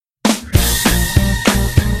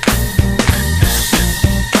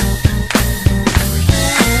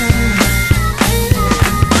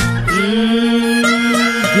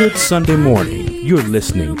Good Sunday morning. You're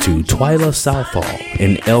listening to Twyla Southall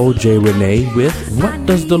and LJ Renee with What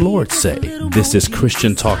Does the Lord Say? This is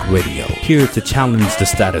Christian Talk Radio, here to challenge the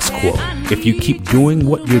status quo. If you keep doing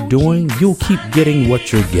what you're doing, you'll keep getting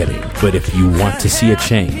what you're getting. But if you want to see a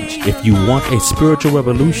change, if you want a spiritual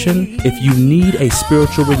revolution, if you need a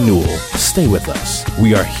spiritual renewal, stay with us.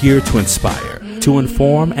 We are here to inspire, to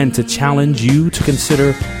inform, and to challenge you to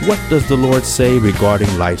consider what does the Lord say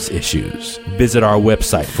regarding life's issues. Visit our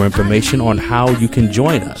website for information on how you can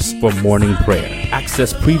join us for morning prayer,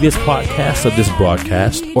 access previous podcasts of this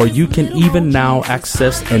broadcast, or you can even now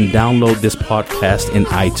access and download this podcast in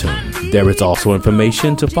iTunes. There is also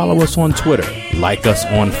information to follow us on Twitter, like us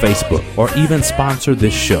on Facebook, or even sponsor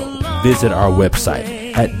this show. Visit our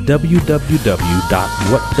website at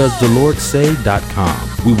www.whatdoesthelordsay.com.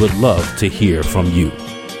 We would love to hear from you.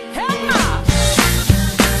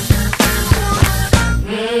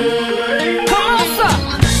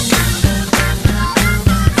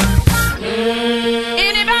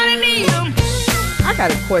 I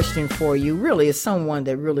got a question for you. Really, it's someone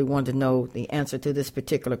that really wanted to know the answer to this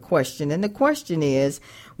particular question. And the question is,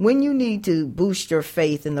 when you need to boost your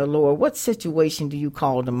faith in the Lord, what situation do you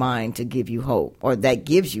call to mind to give you hope, or that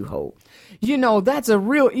gives you hope? You know, that's a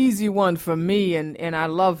real easy one for me, and I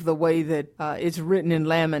love the way that it's written in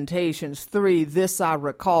Lamentations 3, this I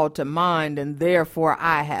recall to mind, and therefore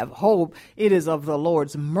I have hope. It is of the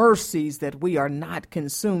Lord's mercies that we are not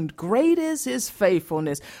consumed. Great is his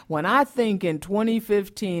faithfulness. When I think in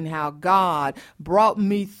 2015 how God brought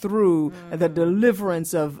me through the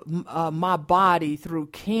deliverance of my body through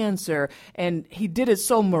cancer, and he did it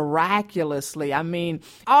so miraculously. I mean,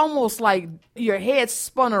 almost like your head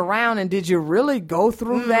spun around, and did you really go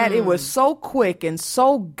through that? It was so quick and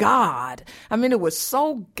so God. I mean, it was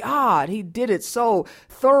so God. He did it so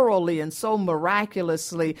thoroughly and so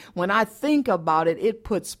miraculously. When I think about it, it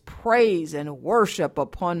puts praise and worship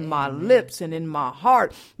upon my lips and in my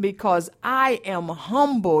heart, because I am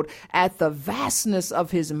humbled at the vastness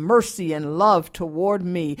of his mercy and love toward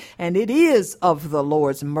me. And it is of the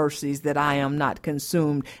Lord's mercies that I am not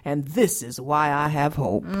consumed. And this is why I have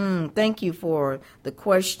hope. Thank you for the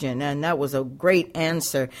question. And that was a great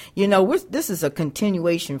answer. You know, this is a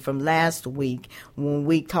continuation from last week when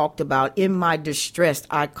we talked about, in my distress,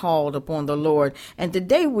 I called upon the Lord. And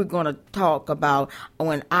today we're going to talk about,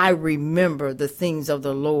 when I remember the things of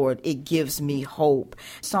the Lord, it gives me hope.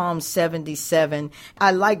 Psalm 77.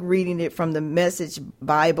 I like reading it from the Message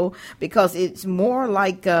Bible because it's more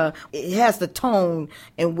like, it has the tone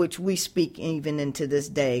in which we speak even into this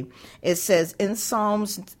day. It says in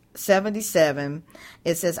Psalms 77,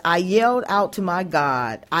 it says, I yelled out to my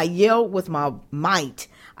God. I yelled with my might.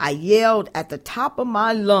 I yelled at the top of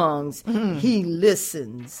my lungs. He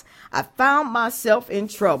listens. I found myself in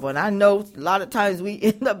trouble. And I know a lot of times we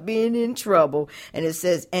end up being in trouble. And it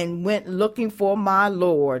says, and went looking for my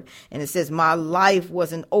Lord. And it says, my life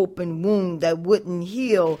was an open wound that wouldn't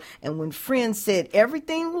heal. And when friends said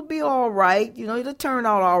everything will be all right, you know, it'll turn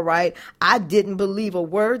out all right, I didn't believe a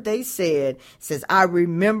word they said. It says, I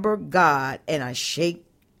remember God and I shake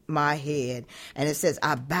my head. And it says,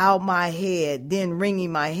 I bow my head, then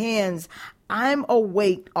wringing my hands, I'm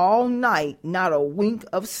awake all night, not a wink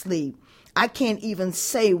of sleep. I can't even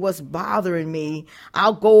say what's bothering me.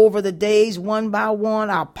 I'll go over the days one by one.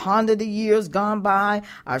 I'll ponder the years gone by.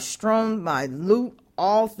 I strum my lute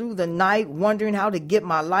all through the night, wondering how to get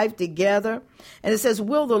my life together. And it says,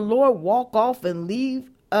 will the Lord walk off and leave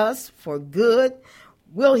us for good?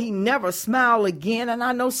 Will he never smile again? And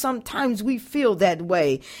I know sometimes we feel that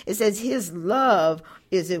way. It says his love,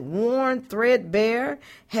 is it worn threadbare?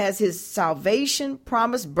 Has his salvation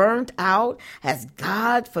promise burnt out? Has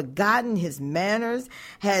God forgotten his manners?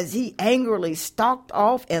 Has he angrily stalked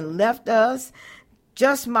off and left us?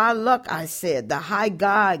 Just my luck, I said. The high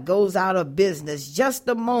God goes out of business just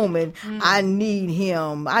the moment I need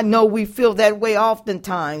him. I know we feel that way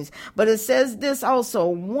oftentimes, but it says this also.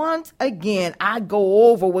 Once again, I go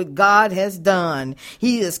over what God has done.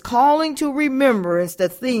 He is calling to remembrance the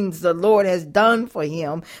things the Lord has done for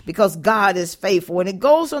him, because God is faithful. And it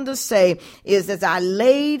goes on to say, is as I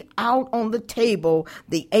laid out on the table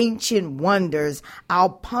the ancient wonders, I'll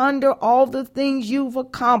ponder all the things you've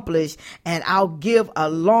accomplished, and I'll give a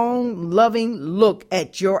long, loving look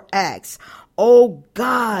at your acts. oh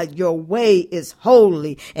God, your way is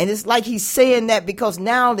holy. And it's like he's saying that because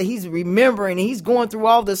now that he's remembering, he's going through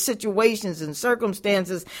all the situations and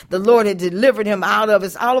circumstances the Lord had delivered him out of.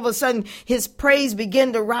 It's all of a sudden his praise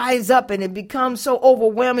began to rise up, and it becomes so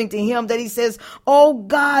overwhelming to him that he says, oh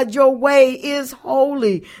God, your way is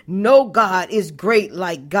holy. No God is great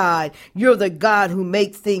like God. You're the God who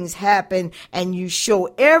makes things happen, and you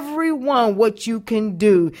show everyone what you can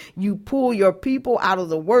do. You pull your people out of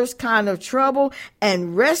the worst kind of trouble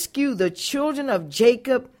and rescue the children of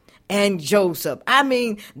Jacob and Joseph. I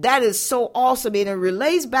mean, that is so awesome. And it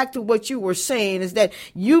relates back to what you were saying, is that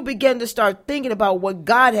you begin to start thinking about what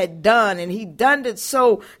God had done, and he done it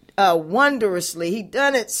so wondrously. He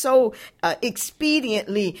done it so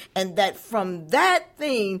expediently, and that from that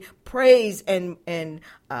thing, praise and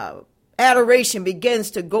adoration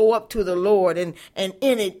begins to go up to the Lord, and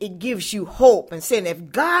in it gives you hope, and saying,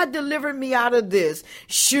 if God delivered me out of this,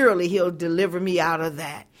 surely he'll deliver me out of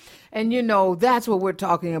that. And you know, that's what we're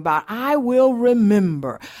talking about. I will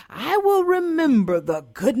remember. I will remember the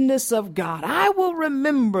goodness of God. I will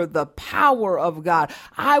remember the power of God.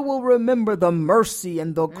 I will remember the mercy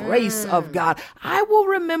and the grace of God. I will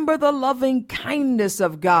remember the loving kindness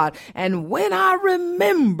of God. And when I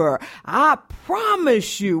remember, I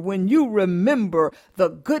promise you, when you remember the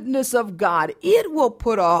goodness of God, it will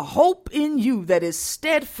put a hope in you that is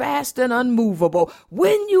steadfast and unmovable.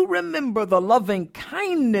 When you remember the loving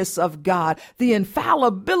kindness of God, the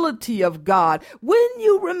infallibility of God, when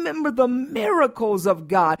you remember the miracles of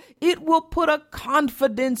God, it will put a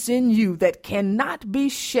confidence in you that cannot be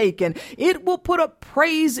shaken. It will put a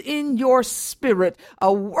praise in your spirit,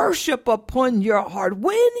 a worship upon your heart.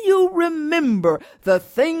 When you remember the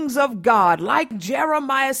things of God, like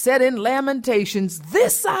Jeremiah said in Lamentations,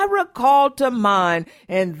 this I recall to mind,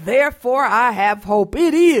 and therefore I have hope.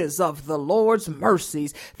 It is of the Lord's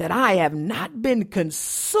mercies that I have not been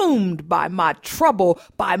consumed by my trouble,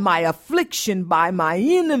 by my affliction, by my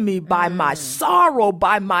enemy, by my sorrow,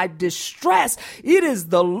 by my distress. It is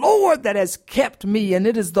the Lord that has kept me, and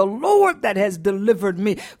it is the Lord that has delivered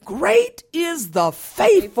me. Great is the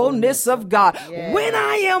faithfulness of God. Yeah. When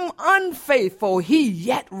I am unfaithful, he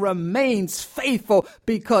yet remains faithful,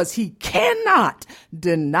 because he cannot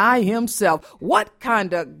deny himself. What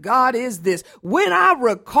kind of God is this? When I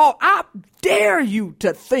recall, I dare you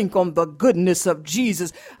to think on the goodness of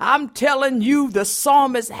Jesus. I'm telling you, the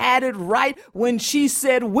psalmist had it right when she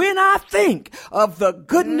said, when I think of the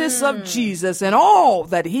goodness of Jesus and all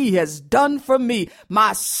that he has done for me,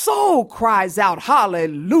 my soul cries out,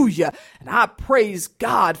 hallelujah. And I praise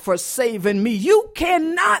God for saving me. You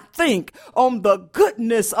cannot think on the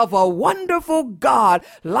goodness of a wonderful God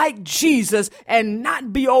like Jesus and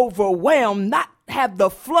not be overwhelmed, not have the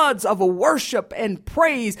floods of worship and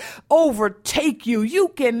praise overtake you. You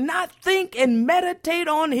cannot think and meditate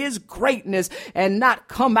on his greatness and not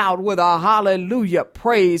come out with a hallelujah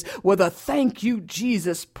praise, with a thank you,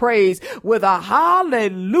 Jesus praise, with a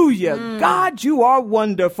hallelujah. God, you are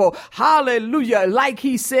wonderful. Hallelujah. Like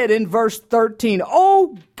he said in verse 13,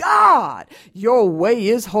 oh God, your way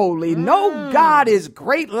is holy. No God is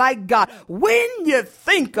great like God. When you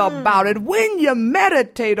think about it, when you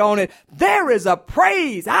meditate on it, there is a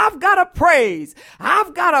praise. I've got a praise.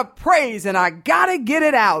 I've got a praise, and I got to get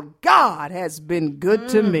it out. God has been good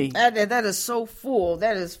to me. That is so full.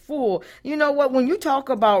 That is full. You know what? When you talk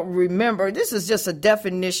about remember, this is just a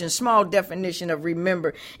definition, small definition of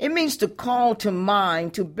remember. It means to call to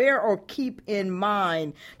mind, to bear or keep in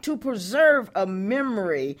mind, to preserve a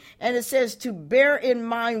memory. And it says to bear in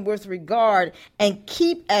mind with regard and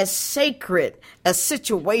keep as sacred a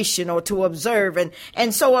situation, or to observe.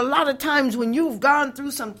 And so a lot of times when you've gone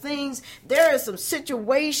through some things, there are some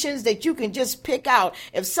situations that you can just pick out.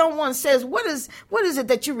 If someone says, what is it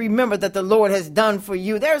that you remember that the Lord has done for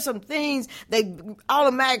you? There are some things that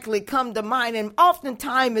automatically come to mind. And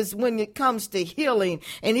oftentimes is when it comes to healing.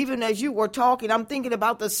 And even as you were talking, I'm thinking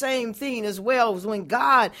about the same thing as well, as when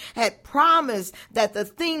God had promised that the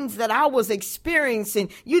things that I was experiencing,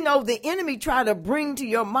 you know, the enemy tried to bring to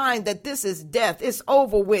your mind that this is death. It's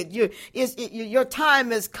over with. Your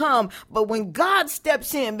time has come. But when God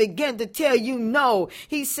steps in, begin to tell you no,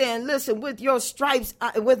 he's saying, listen, with your stripes,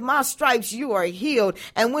 with my stripes, you are healed.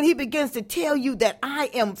 And when he begins to tell you that I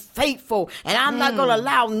am faithful and I'm not going to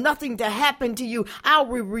allow nothing to happen to you, I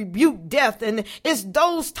will rebuke death. And it's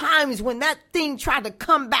those times when that thing tried to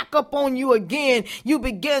come back up on you again, you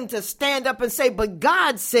begin to stand up and say, but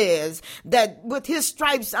God says that with his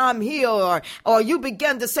stripes I'm healed. Or you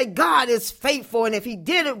begin to say, God is faithful. And if he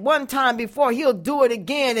did it one time before, he'll do it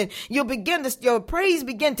again. And you'll begin your praise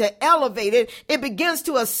begin to elevate it. It begins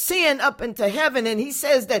to ascend up into heaven. And he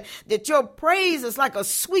says that your praise is like a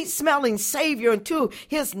sweet smelling savior into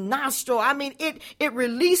his nostril. I mean, it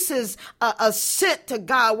releases a scent to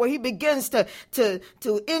God where he begins to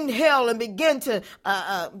inhale and begin to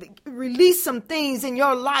release some things in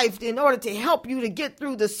your life in order to help you to get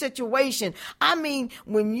through the situation. I mean,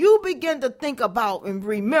 when you begin to think about and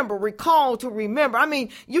recall to remember, I mean,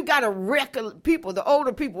 you got to the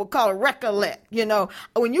older people will call it recollect,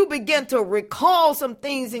 when you begin to recall some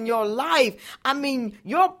things in your life, I mean,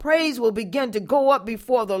 your praise will begin to go up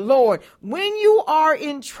before the Lord. When you are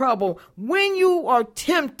in trouble, when you are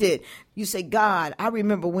tempted, you say, God, I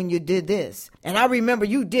remember when you did this, and I remember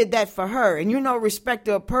you did that for her, and you're no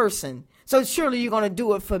respecter of person. So surely you're going to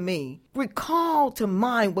do it for me. Recall to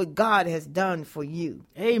mind what God has done for you.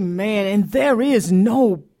 Amen. And there is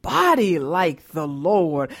no body like the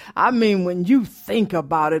Lord. I mean, when you think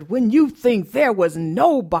about it, when you think there was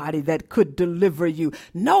nobody that could deliver you,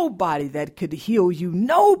 nobody that could heal you,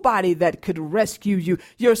 nobody that could rescue you,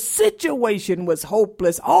 your situation was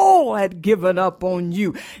hopeless. All had given up on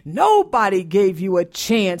you. Nobody gave you a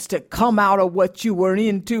chance to come out of what you were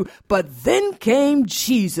into. But then came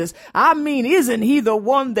Jesus. I mean, isn't he the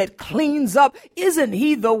one that cleans up? Isn't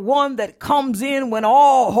he the one that comes in when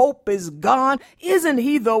all hope is gone? Isn't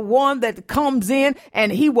he the one that comes in and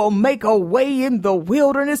he will make a way in the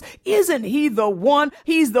wilderness? Isn't he the one?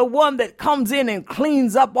 He's the one that comes in and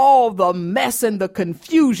cleans up all the mess and the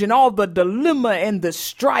confusion, all the dilemma and the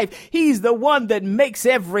strife. He's the one that makes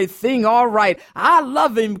everything all right. I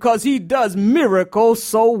love him because he does miracles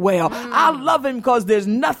so well. I love him because there's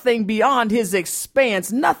nothing beyond his expanse,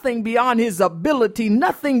 nothing beyond his ability,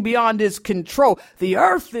 nothing beyond his control. The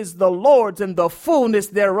earth is the Lord's and the fullness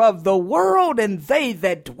thereof, the world and they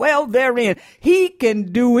that dwell therein. He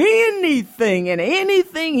can do anything, and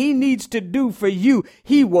anything he needs to do for you,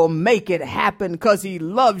 he will make it happen because he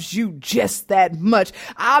loves you just that much.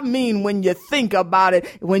 I mean, when you think about it,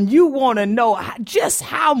 when you want to know just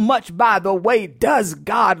how much, by the way, does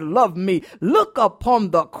God love me, look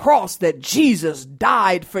upon the cross that Jesus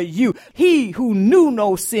died for you. He who knew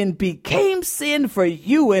no sin became sin for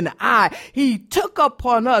you and I. He took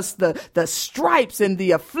upon us the stripes and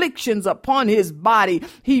the afflictions upon his body.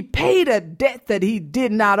 He paid a debt that he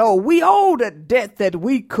did not owe. We owed a debt that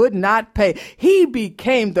we could not pay. He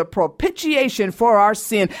became the propitiation for our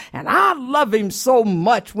sin. And I love him so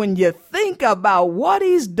much. When you think about what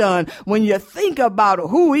he's done, when you think about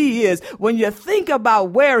who he is, when you think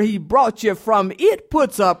about where he brought you from, it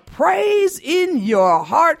puts a praise in your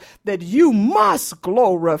heart that you must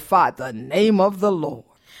glorify the name of the Lord.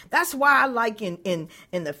 That's why I like in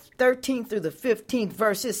the 13th through the 15th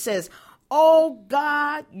verse, it says, "Oh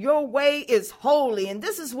God, your way is holy." And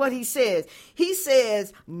this is what he says. He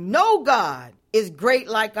says, no God is great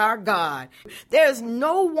like our God. There's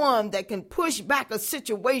no one that can push back a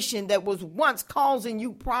situation that was once causing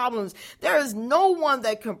you problems. There is no one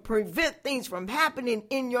that can prevent things from happening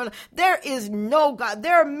in your life. There is no God.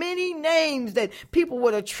 There are many names that people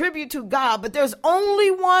would attribute to God, but there's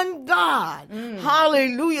only one God.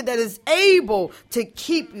 Hallelujah, that is able to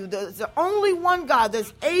keep you. There's the only one God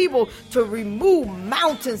that's able to remove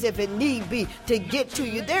mountains if it need be to get to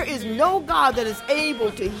you. There is no God that is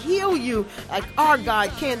able to heal you like our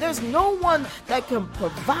God can. There's no one that can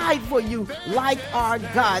provide for you like our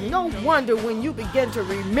God. No wonder when you begin to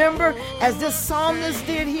remember, as this psalmist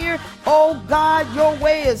did here, oh God, your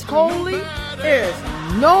way is holy. There's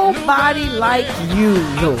nobody like you,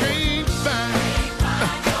 Lord.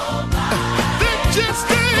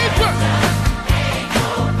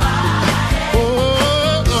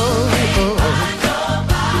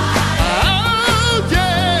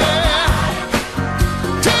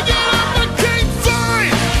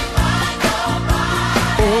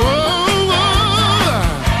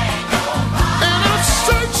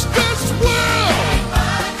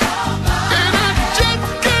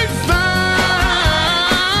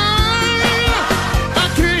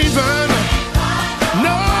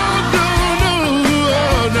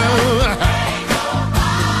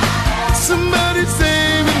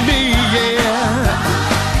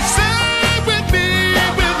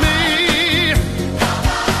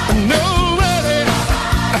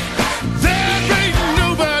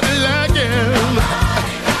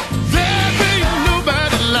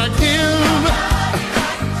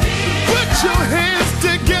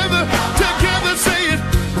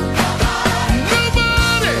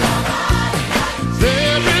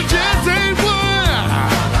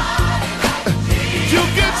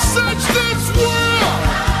 Such this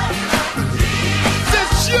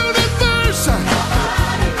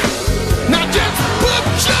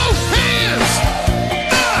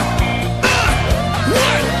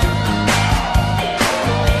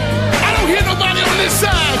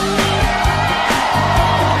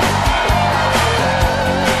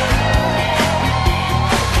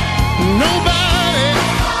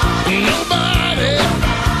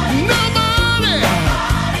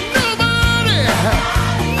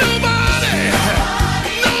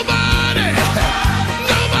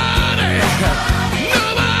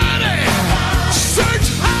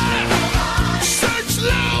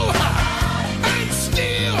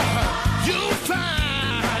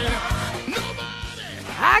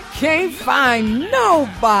can't find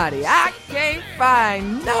nobody. I can't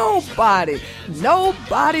find nobody.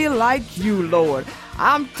 Nobody like you, Lord.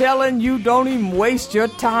 I'm telling you, don't even waste your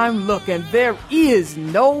time looking. There is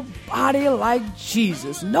nobody like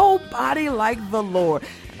Jesus. Nobody like the Lord.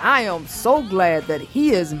 I am so glad that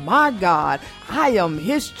he is my God. I am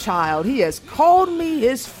his child. He has called me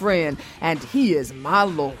his friend, and he is my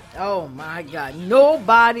Lord. Oh my God,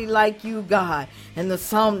 nobody like you, God. And the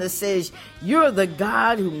psalmist says, you're the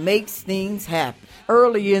God who makes things happen.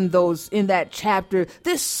 Early in that chapter,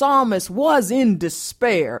 this psalmist was in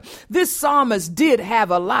despair. This psalmist did have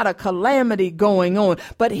a lot of calamity going on.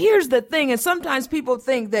 But here's the thing, and sometimes people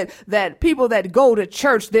think that people that go to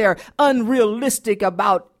church, they're unrealistic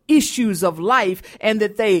about issues of life, and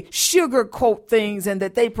that they sugarcoat things, and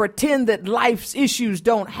that they pretend that life's issues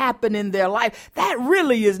don't happen in their life. That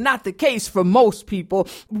really is not the case for most people.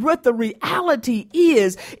 What the reality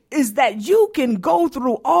is that you can go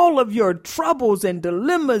through all of your troubles and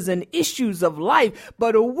dilemmas and issues of life,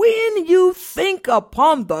 but when you think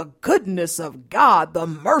upon the goodness of God, the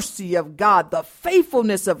mercy of God, the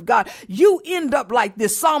faithfulness of God, you end up like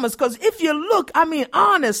this psalmist. Because if you look,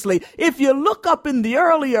 honestly, if you look up in the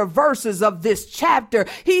earlier verses of this chapter,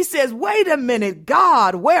 he says, wait a minute,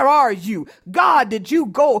 God, where are you? God, did you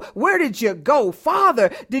go? Where did you go?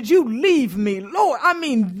 Father, did you leave me? Lord,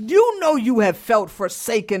 you have felt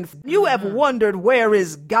forsaken. You have wondered, where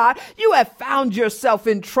is God? You have found yourself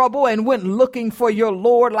in trouble and went looking for your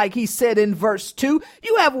Lord, like he said in verse 2.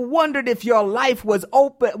 You have wondered if your life was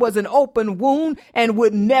an open wound and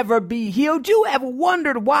would never be healed. You have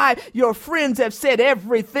wondered why your friends have said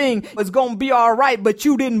everything was going to be all right, but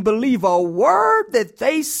you didn't believe a word that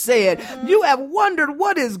they said. You have wondered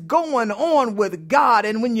what is going on with God.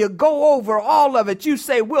 And when you go over all of it, you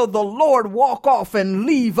say, will the Lord walk off and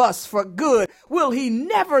leave us for good? Will he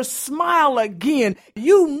never smile again?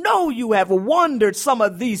 You know you have wondered some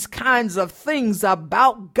of these kinds of things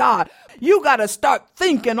about God. You got to start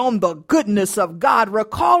thinking on the goodness of God,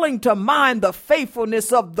 recalling to mind the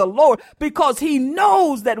faithfulness of the Lord, because he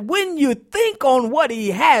knows that when you think on what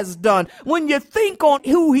he has done, when you think on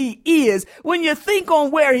who he is, when you think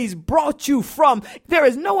on where he's brought you from, there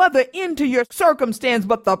is no other end to your circumstance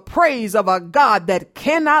but the praise of a God that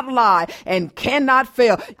cannot lie and cannot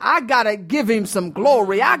fail. I got to give him some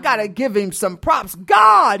glory. I got to give him some props.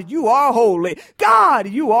 God, you are holy. God,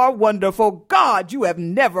 you are wonderful. God, you have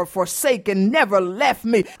never forsaken, never left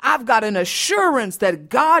me. I've got an assurance that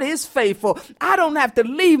God is faithful. I don't have to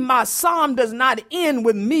leave. My psalm does not end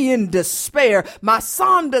with me in despair. My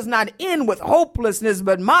psalm does not end with hopelessness,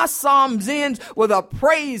 but my psalms ends with a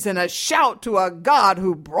praise and a shout to a God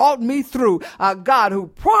who brought me through, a God who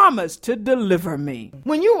promised to deliver me.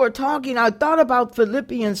 When you were talking, I thought about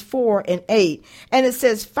Philippians 4:8, and it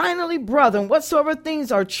says, finally, brethren, whatsoever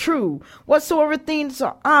things are true, whatsoever things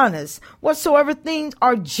are honest, whatsoever things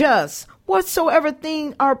are just, whatsoever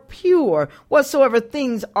things are pure, whatsoever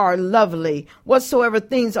things are lovely, whatsoever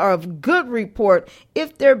things are of good report,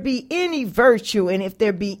 if there be any virtue and if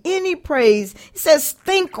there be any praise, it says,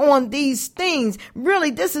 think on these things.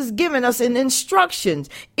 Really, this is giving us an instructions.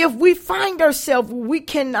 If we find ourselves where we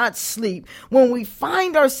cannot sleep, when we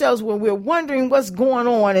find ourselves where we're wondering what's going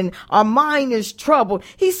on and our mind is troubled,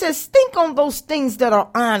 he says, think on those things that are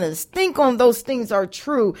honest. Think on those things that are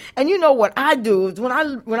true. And you know what I do is when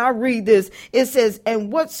I read this, it says,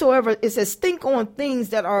 and whatsoever, it says, think on things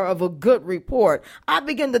that are of a good report. I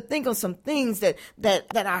begin to think on some things that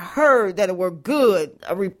I heard that were good,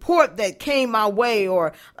 a report that came my way,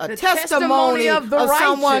 or a testimony of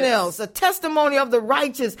someone else, a testimony of the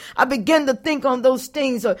righteous. I begin to think on those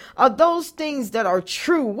things, are those things that are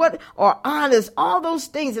true, what are honest, all those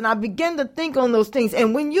things. And I begin to think on those things.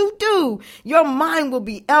 And when you do, your mind will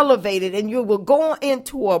be elevated and you will go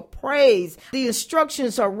into a praise. The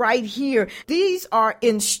instructions are right here. These are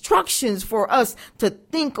instructions for us to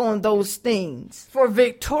think on those things. For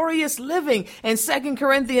victorious living. And 2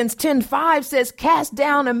 Corinthians 10:5 says, cast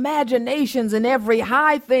down imaginations and every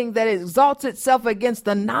high thing that exalts itself against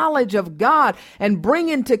the knowledge of God, and bring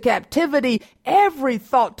into captivity every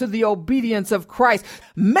thought to the obedience of Christ.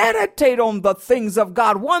 Meditate on the things of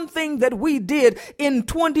God. One thing that we did in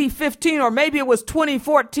 2015, or maybe it was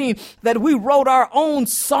 2014, that we wrote our own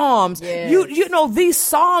Psalms. Yes. You know, these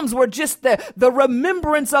Psalms were just the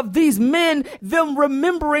remembrance of these men, them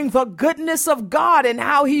remembering the goodness of God and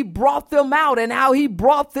how he brought them out and how he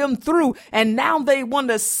brought them through. And now they want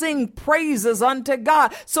to sing praises unto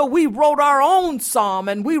God. So we wrote our own Psalm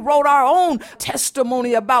and we wrote our own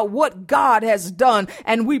testimony about what God has done,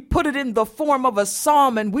 and we put it in the form of a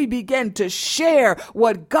psalm, and we begin to share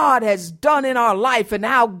what God has done in our life and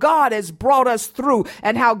how God has brought us through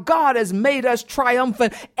and how God has made us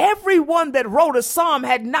triumphant. Everyone that wrote a psalm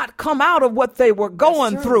had not come out of what they were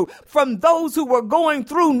going through. From those who were going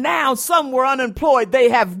through now, some were unemployed. They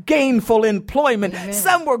have gainful employment. Amen.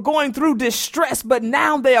 Some were going through distress, but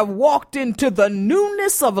now they have walked into the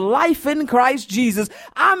newness of life in Christ Jesus.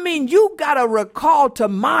 I mean, you got to recall to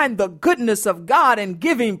mind the goodness of God and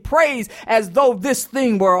give him praise as though this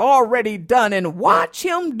thing were already done, and watch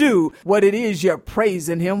him do what it is you're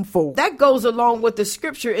praising him for. That goes along with the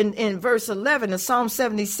scripture in verse 11 of Psalm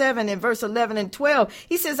 77 in verse 11 and 12.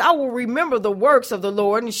 He says, I will remember the works of the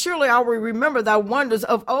Lord, and surely I will remember thy wonders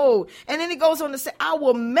of old. And then he goes on to say, I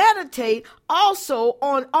will meditate also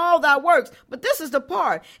on all thy works. But this is the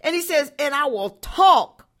part. And he says, and I will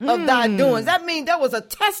talk of thy doings. That means there was a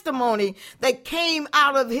testimony that came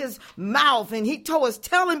out of his mouth, and he was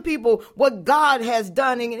telling people what God has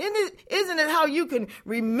done. And isn't it how you can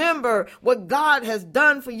remember what God has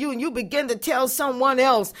done for you, and you begin to tell someone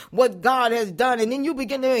else what God has done, and then you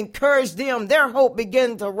begin to encourage them. Their hope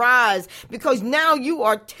begins to rise because now you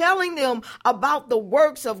are telling them about the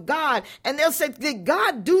works of God, and they'll say, did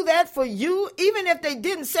God do that for you? Even if they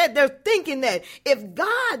didn't say it, they're thinking that if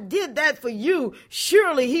God did that for you,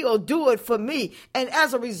 surely he'll do it for me. And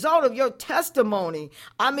as a result of your testimony,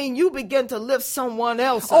 I mean, you begin to lift someone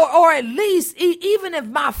else up. Or at least, even if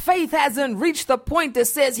my faith hasn't reached the point that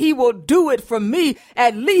says he will do it for me,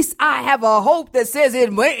 at least I have a hope that says it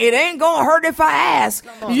ain't gonna hurt if I ask.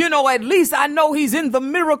 You know, at least I know he's in the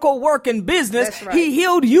miracle working business. That's right. He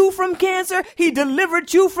healed you from cancer. He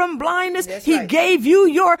delivered you from blindness. That's he right. gave you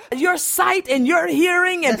your sight and your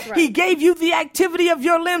hearing, and right. he gave you the activity of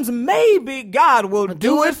your limbs. Maybe God will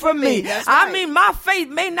do it for me. That's I right. mean, my faith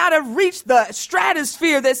may not have reached the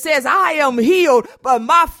stratosphere that says I am healed, but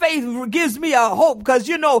my faith gives me a hope, because,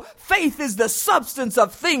 you know, faith is the substance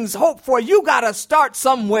of things hoped for. You got to start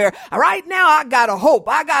somewhere. Right now, I got a hope.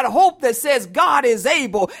 I got a hope that says God is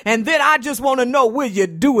able, and then I just want to know, will you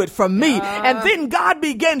do it for me? And then God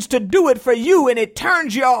begins to do it for you, and it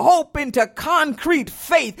turns your hope into concrete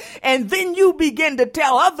faith, and then you begin to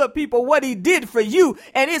tell other people what he did for you,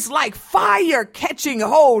 and it's like fire catching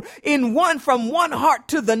hold from one heart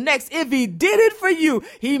to the next. If he did it for you,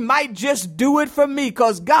 he might just do it for me,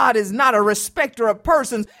 because God is not a respecter of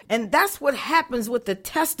persons. And that's what happens with the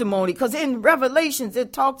testimony, because in Revelations,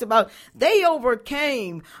 it talks about they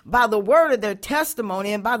overcame by the word of their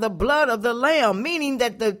testimony and by the blood of the Lamb, meaning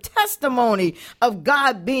that the testimony of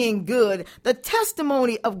God being good, the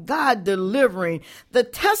testimony of God delivering, the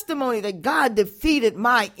testimony that God defeated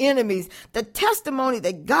my enemies, the testimony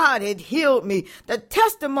that God had healed me, the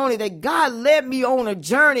testimony that God led me on a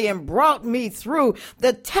journey and brought me through,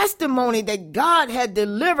 the testimony that God had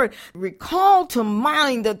delivered. Recall to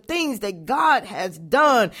mind the things that God has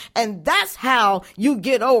done, and that's how you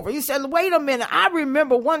get over. You said, wait a minute, I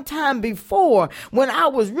remember one time before when I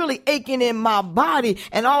was really aching in my body,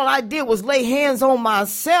 and all I did was lay hands on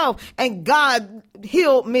myself, and God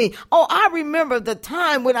healed me. Oh, I remember the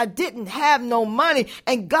time when I didn't have no money,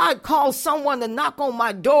 and God called someone to knock on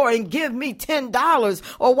my door and give me $10.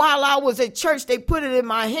 Or while I was at church, they put it in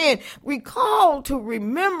my hand. Recall to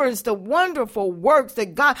remembrance the wonderful works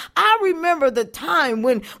that God. I remember the time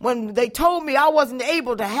when they told me I wasn't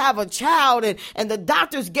able to have a child, and the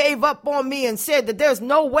doctors gave up on me and said that there's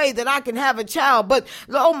no way that I can have a child. But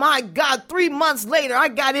oh my God, 3 months later, I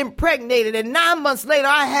got impregnated, and 9 months later,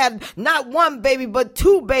 I had not one baby, but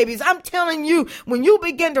 2 babies. I'm telling you, when you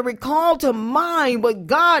begin to recall to mind what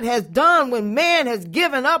God has done, when man has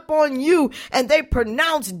given up on you and they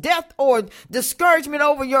pronounce death or discouragement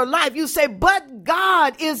over your life, you say, but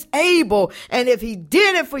God is able. And if he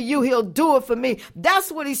did it for you, he'll do it for me.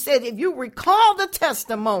 That's what he said. If you recall the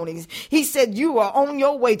testimonies, he said you are on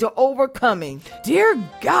your way to overcoming. Dear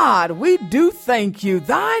God, we do thank you.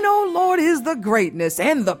 Thine, O Lord, is the greatness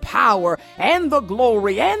and the power and the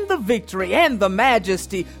glory and the victory and the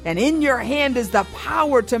majesty, and in your hand is the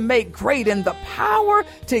power to make great and the power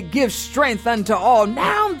to give strength unto all.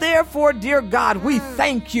 Now, therefore, dear God, we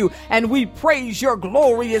thank you and we praise your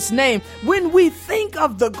glorious name. When we think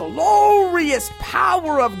of the glorious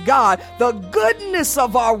power of God, the goodness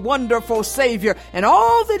of our wonderful Savior, and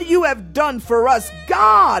all that you have done for us,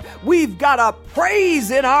 God, we've got a praise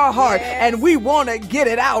in our heart, and we want to get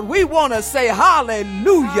it out. We want to say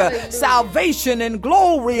hallelujah. Salvation and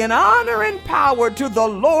glory and honor and power power to the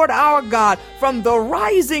Lord our God. From the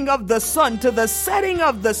rising of the sun to the setting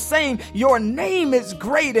of the same, your name is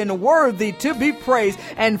great and worthy to be praised.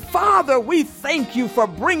 And Father, we thank you for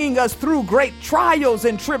bringing us through great trials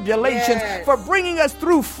and tribulations, for bringing us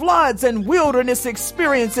through floods and wilderness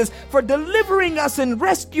experiences, for delivering us and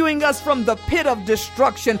rescuing us from the pit of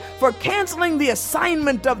destruction, for canceling the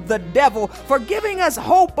assignment of the devil, for giving us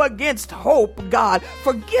hope against hope, God,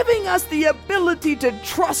 for giving us the ability to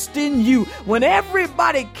trust in you. When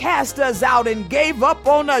everybody cast us out and gave up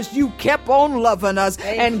on us, you kept on loving us.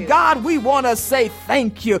 And God, we want to say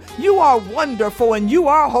thank you. You are wonderful and you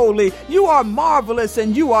are holy. You are marvelous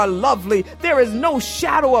and you are lovely. There is no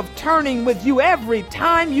shadow of turning with you. Every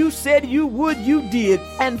time you said you would, you did.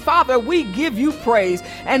 And Father, we give you praise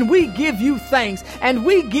and we give you thanks and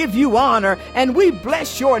we give you honor and we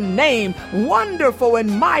bless your name. Wonderful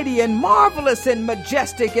and mighty and marvelous and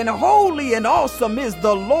majestic and holy and awesome is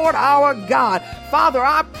the Lord our God. Father,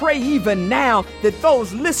 I pray even now that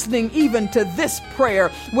those listening even to this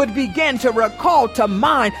prayer would begin to recall to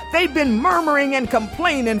mind. They've been murmuring and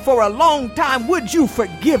complaining for a long time. Would you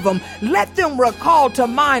forgive them? Let them recall to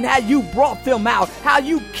mind how you brought them out, how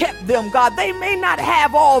you kept them, God. They may not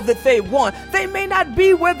have all that they want. They may not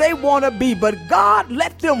be where they want to be, but God,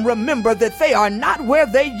 let them remember that they are not where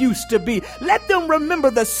they used to be. Let them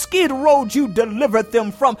remember the skid road you delivered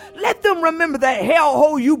them from. Let them remember the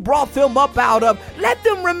hellhole you brought them up out of. Let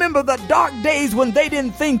them remember the dark days when they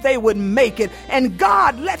didn't think they would make it. And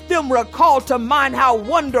God, let them recall to mind how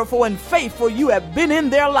wonderful and faithful you have been in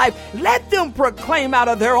their life. Let them proclaim out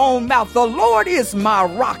of their own mouth, the Lord is my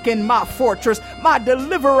rock and my fortress, my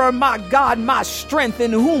deliverer, my God, my strength,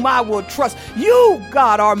 in whom I will trust. You,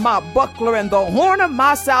 God, are my buckler and the horn of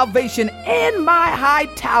my salvation and my high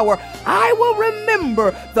tower. I will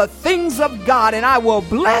remember the things of God and I will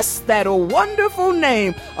bless that wonderful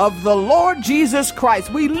name of the Lord Jesus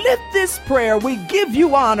Christ. We lift this prayer. We give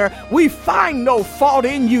you honor. We find no fault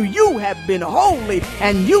in you. You have been holy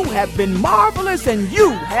and you have been marvelous and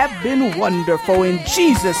you have been wonderful. In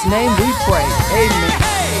Jesus' name we pray.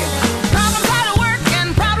 Amen.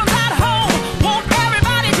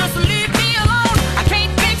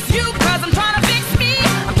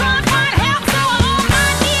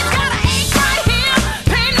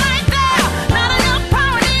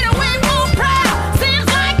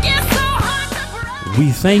 We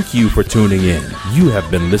thank you for tuning in. You have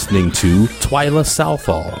been listening to Twyla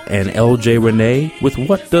Southall and LJ Renee with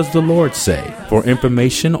What Does the Lord Say? For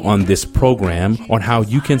information on this program, on how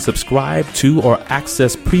you can subscribe to or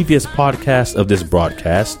access previous podcasts of this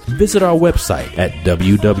broadcast, visit our website at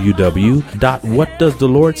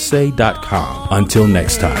www.whatdoesthelordsay.com. Until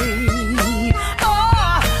next time.